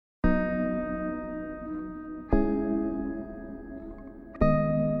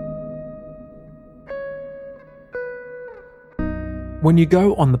When you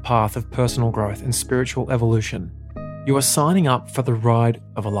go on the path of personal growth and spiritual evolution, you are signing up for the ride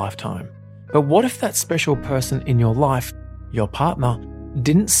of a lifetime. But what if that special person in your life, your partner,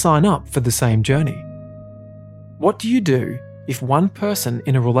 didn't sign up for the same journey? What do you do if one person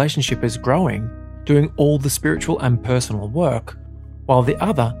in a relationship is growing, doing all the spiritual and personal work, while the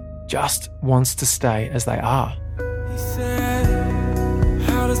other just wants to stay as they are? He said,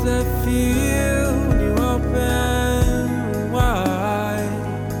 how does that feel when you open wide?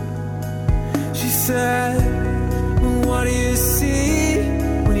 She said, what do you see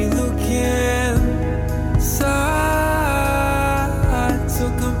when you look inside? So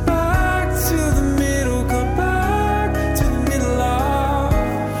come back to the middle, come back to the middle of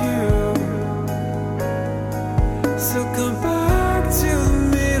you. So come back to the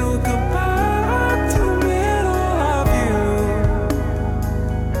middle, come back to the middle of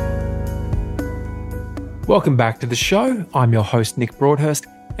you. Welcome back to the show. I'm your host, Nick Broadhurst,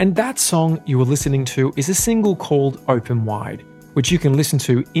 and that song you were listening to is a single called Open Wide, which you can listen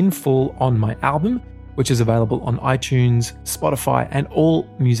to in full on my album, which is available on iTunes, Spotify, and all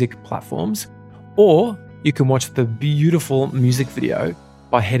music platforms. Or you can watch the beautiful music video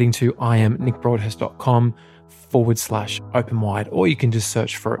by heading to iamnickbroadhurst.com/openwide, or you can just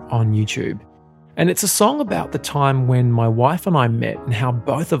search for it on YouTube. And it's a song about the time when my wife and I met and how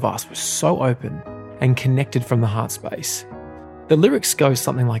both of us were so open and connected from the heart space. The lyrics go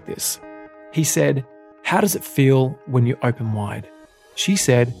something like this. He said, how does it feel when you open wide? She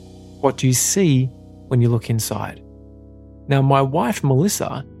said, what do you see when you look inside? Now, my wife,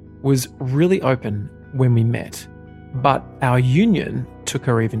 Melissa, was really open when we met, but our union took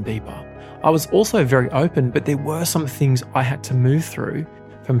her even deeper. I was also very open, but there were some things I had to move through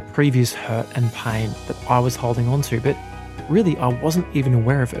from previous hurt and pain that I was holding on to, but really I wasn't even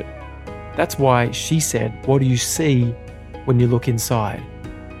aware of it. That's why she said, what do you see when you look inside?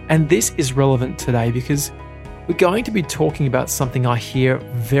 And this is relevant today because we're going to be talking about something I hear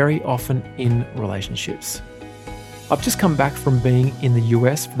very often in relationships. I've just come back from being in the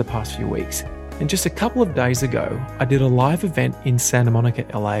US for the past few weeks, and just a couple of days ago, I did a live event in Santa Monica,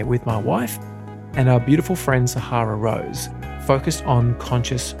 LA with my wife and our beautiful friend Sahara Rose, focused on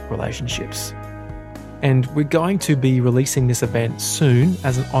conscious relationships. And we're going to be releasing this event soon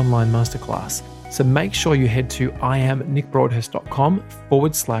as an online masterclass. So make sure you head to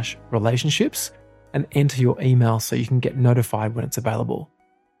iamnickbroadhurst.com/relationships and enter your email so you can get notified when it's available.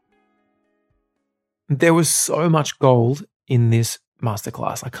 There was so much gold in this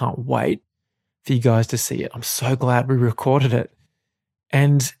masterclass. I can't wait for you guys to see it. I'm so glad we recorded it.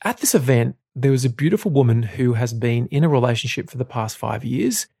 And at this event, there was a beautiful woman who has been in a relationship for the past 5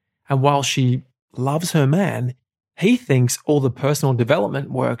 years. And while she loves her man, he thinks all the personal development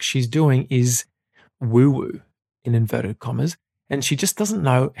work she's doing is woo-woo, in inverted commas, and she just doesn't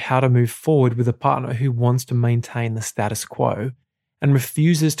know how to move forward with a partner who wants to maintain the status quo and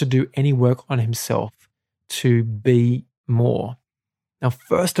refuses to do any work on himself to be more. Now,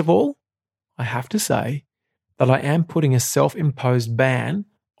 first of all, I have to say that I am putting a self-imposed ban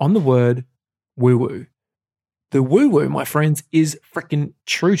on the word woo-woo. The woo-woo, my friends, is freaking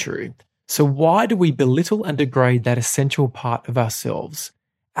true. So why do we belittle and degrade that essential part of ourselves?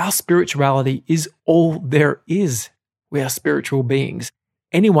 Our spirituality is all there is. We are spiritual beings.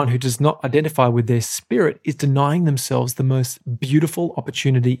 Anyone who does not identify with their spirit is denying themselves the most beautiful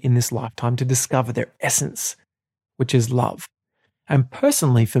opportunity in this lifetime to discover their essence, which is love. And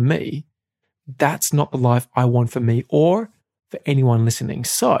personally, for me, that's not the life I want for me or for anyone listening.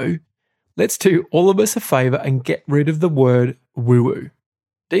 So let's do all of us a favor and get rid of the word woo-woo.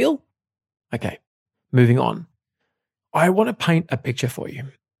 Deal? Okay, moving on. I want to paint a picture for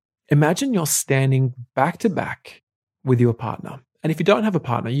you. Imagine you're standing back to back with your partner. And if you don't have a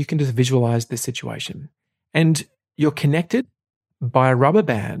partner, you can just visualize this situation. And you're connected by a rubber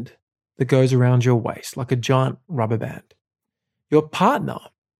band that goes around your waist, like a giant rubber band. Your partner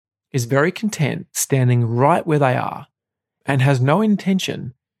is very content standing right where they are and has no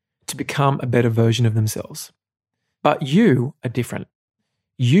intention to become a better version of themselves. But you are different.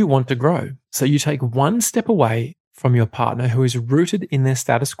 You want to grow. So you take one step away from your partner who is rooted in their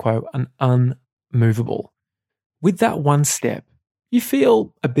status quo and unmovable. With that one step, you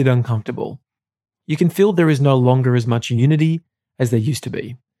feel a bit uncomfortable. You can feel there is no longer as much unity as there used to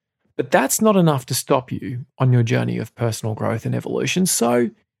be. But that's not enough to stop you on your journey of personal growth and evolution. So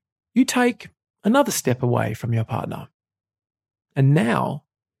you take another step away from your partner. And now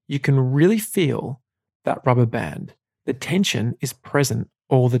you can really feel that rubber band. The tension is present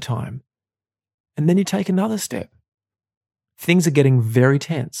all the time. And then you take another step. Things are getting very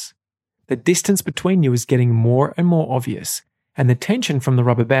tense. The distance between you is getting more and more obvious. and the tension from the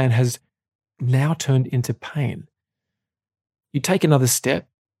rubber band has now turned into pain. You take another step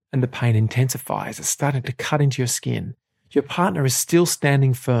and the pain intensifies. It's starting to cut into your skin. Your partner is still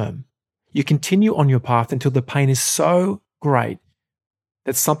standing firm. You continue on your path until the pain is so great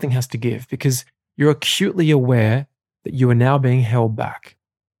that something has to give because you're acutely aware that you are now being held back.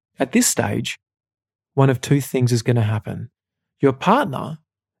 At this stage, one of two things is going to happen. Your partner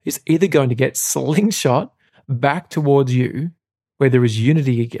is either going to get slingshot back towards you, where there is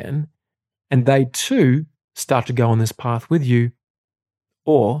unity again, and they too start to go on this path with you,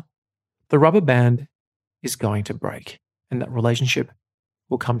 or the rubber band is going to break and that relationship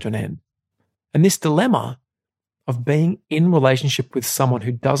will come to an end. And this dilemma of being in relationship with someone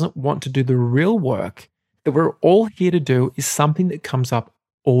who doesn't want to do the real work that we're all here to do is something that comes up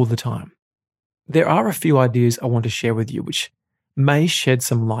all the time. There are a few ideas I want to share with you which may shed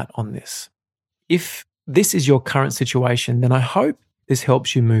some light on this. If this is your current situation, then I hope this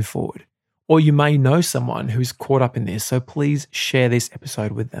helps you move forward. Or you may know someone who's caught up in this, so please share this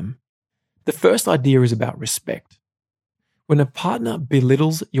episode with them. The first idea is about respect. When a partner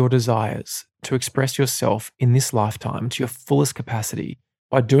belittles your desires to express yourself in this lifetime to your fullest capacity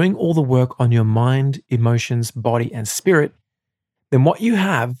by doing all the work on your mind, emotions, body, and spirit, then what you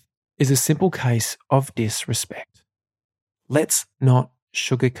have is a simple case of disrespect. Let's not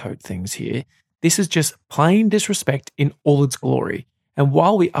sugarcoat things here. This is just plain disrespect in all its glory. And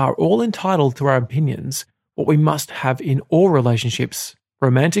while we are all entitled to our opinions, what we must have in all relationships,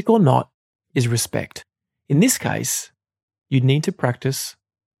 romantic or not, is respect. In this case, you need to practice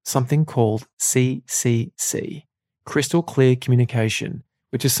something called CCC, crystal clear communication,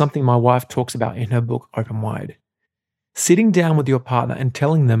 which is something my wife talks about in her book, Open Wide. Sitting down with your partner and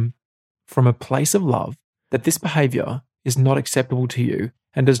telling them from a place of love that this behavior is not acceptable to you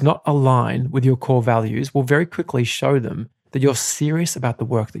and does not align with your core values will very quickly show them that you're serious about the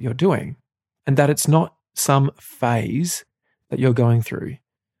work that you're doing and that it's not some phase that you're going through.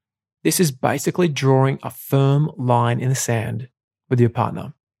 This is basically drawing a firm line in the sand with your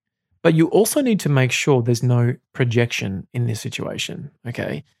partner. But you also need to make sure there's no projection in this situation,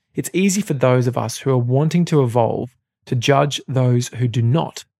 okay? It's easy for those of us who are wanting to evolve to judge those who do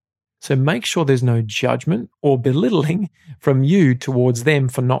not. So make sure there's no judgment or belittling from you towards them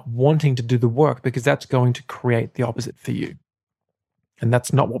for not wanting to do the work, because that's going to create the opposite for you. And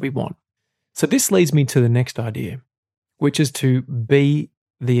that's not what we want. So this leads me to the next idea, which is to be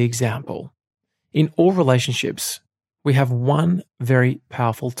the example. In all relationships, we have one very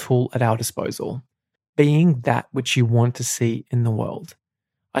powerful tool at our disposal, being that which you want to see in the world.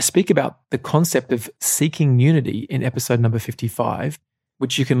 I speak about the concept of seeking unity in episode number 55,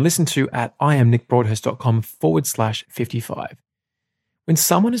 which you can listen to at iamnickbroadhurst.com/55. When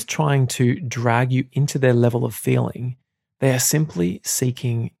someone is trying to drag you into their level of feeling, they are simply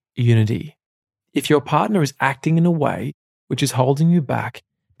seeking unity. If your partner is acting in a way which is holding you back,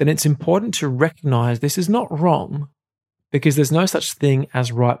 then it's important to recognize this is not wrong, because there's no such thing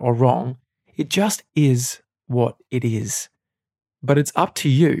as right or wrong. It just is what it is. But it's up to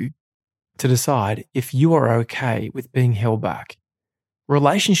you to decide if you are okay with being held back.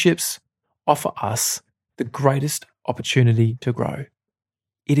 Relationships offer us the greatest opportunity to grow.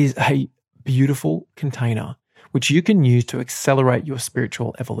 It is a beautiful container which you can use to accelerate your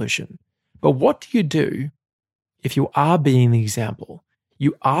spiritual evolution. But what do you do if you are being the example?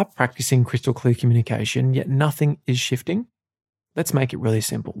 You are practicing crystal clear communication, yet nothing is shifting? Let's make it really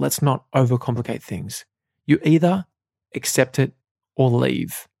simple. Let's not overcomplicate things. You either accept it or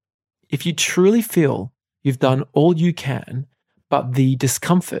leave. If you truly feel you've done all you can, but the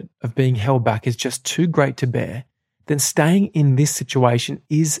discomfort of being held back is just too great to bear, then staying in this situation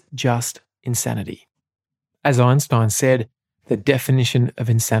is just insanity. As Einstein said, the definition of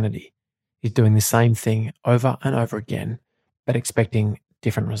insanity is doing the same thing over and over again, but expecting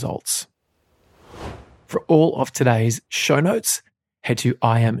different results. For all of today's show notes, head to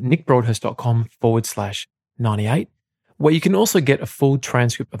iamnickbroadhurst.com/98, where you can also get a full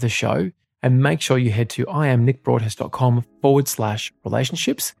transcript of the show, and make sure you head to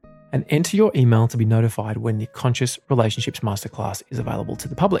iamnickbroadhurst.com/relationships and enter your email to be notified when the Conscious Relationships Masterclass is available to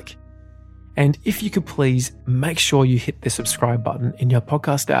the public. And if you could please make sure you hit the subscribe button in your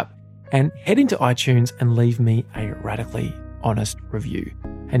podcast app and head into iTunes and leave me a radically honest review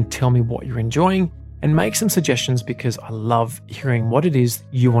and tell me what you're enjoying and make some suggestions, because I love hearing what it is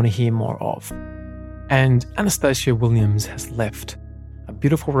you want to hear more of. And Anastasia Williams has left a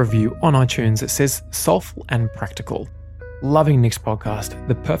beautiful review on iTunes that says, "Soulful and practical. Loving Nick's podcast,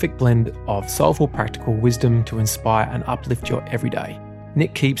 the perfect blend of soulful practical wisdom to inspire and uplift your everyday.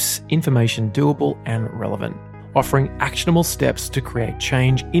 Nick keeps information doable and relevant. offering actionable steps to create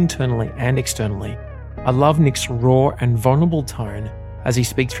change internally and externally. I love Nick's raw and vulnerable tone as he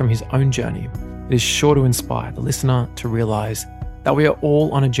speaks from his own journey. It is sure to inspire the listener to realize that we are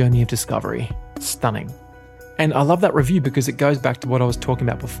all on a journey of discovery. Stunning. And I love that review because it goes back to what I was talking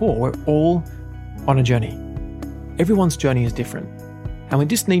about before. We're all on a journey. Everyone's journey is different. And we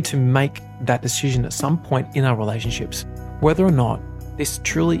just need to make that decision at some point in our relationships, whether or not this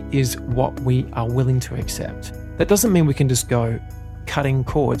truly is what we are willing to accept. That doesn't mean we can just go cutting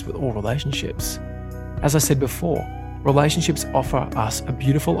cords with all relationships. As I said before, relationships offer us a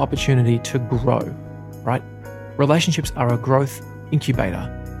beautiful opportunity to grow, right? Relationships are a growth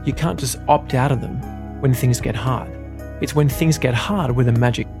incubator. You can't just opt out of them when things get hard. It's when things get hard where the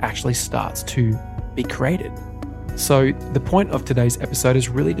magic actually starts to be created. So the point of today's episode is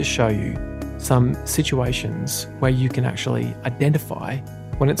really to show you some situations where you can actually identify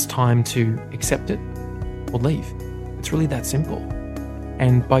when it's time to accept it or leave. It's really that simple.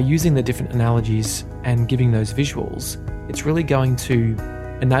 And by using the different analogies and giving those visuals, it's really going to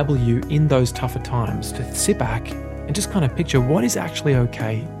enable you in those tougher times to sit back and just kind of picture what is actually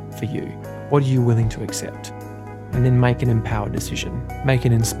okay for you. What are you willing to accept? And then make an empowered decision, make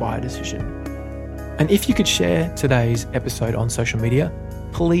an inspired decision. And if you could share today's episode on social media,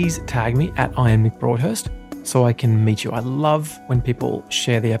 please tag me at I am Nick Broadhurst so I can meet you. I love when people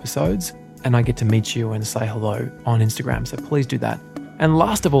share the episodes and I get to meet you and say hello on Instagram. So please do that. And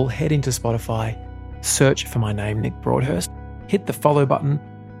last of all, head into Spotify, search for my name, Nick Broadhurst, hit the follow button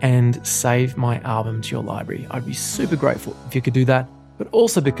and save my album to your library. I'd be super grateful if you could do that, but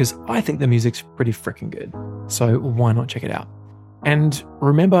also because I think the music's pretty freaking good. So why not check it out? And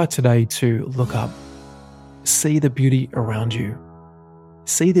remember today to look up, see the beauty around you.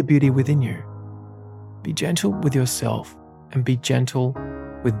 See the beauty within you. Be gentle with yourself and be gentle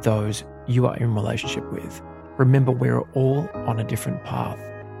with those you are in relationship with. Remember, we're all on a different path.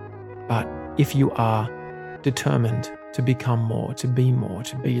 But if you are determined to become more, to be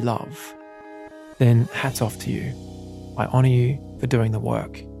love, then hats off to you. I honor you for doing the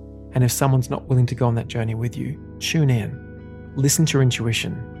work. And if someone's not willing to go on that journey with you, tune in, listen to your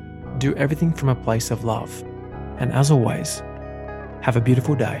intuition, do everything from a place of love. And as always, have a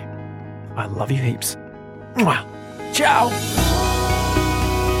beautiful day. I love you heaps. Mwah. Ciao.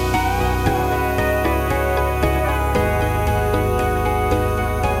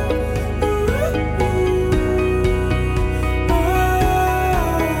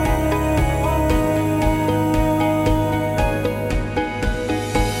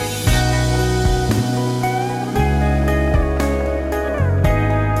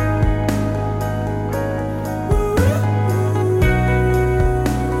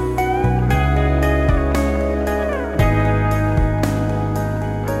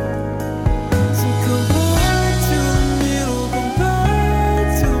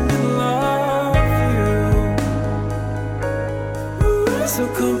 So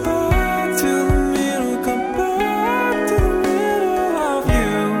come back to the middle, come back to the middle of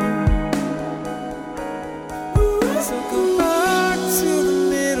you. So come back to the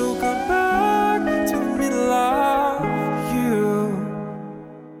middle, come back to the middle of you.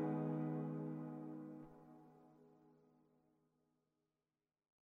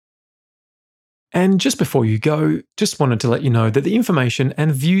 And just before you go, just wanted to let you know that the information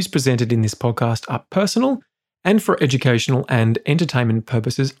and views presented in this podcast are personal and for educational and entertainment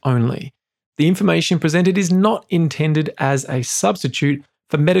purposes only. The information presented is not intended as a substitute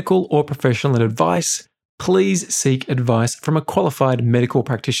for medical or professional advice. Please seek advice from a qualified medical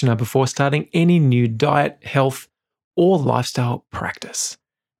practitioner before starting any new diet, health, or lifestyle practice.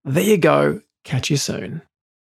 There you go. Catch you soon.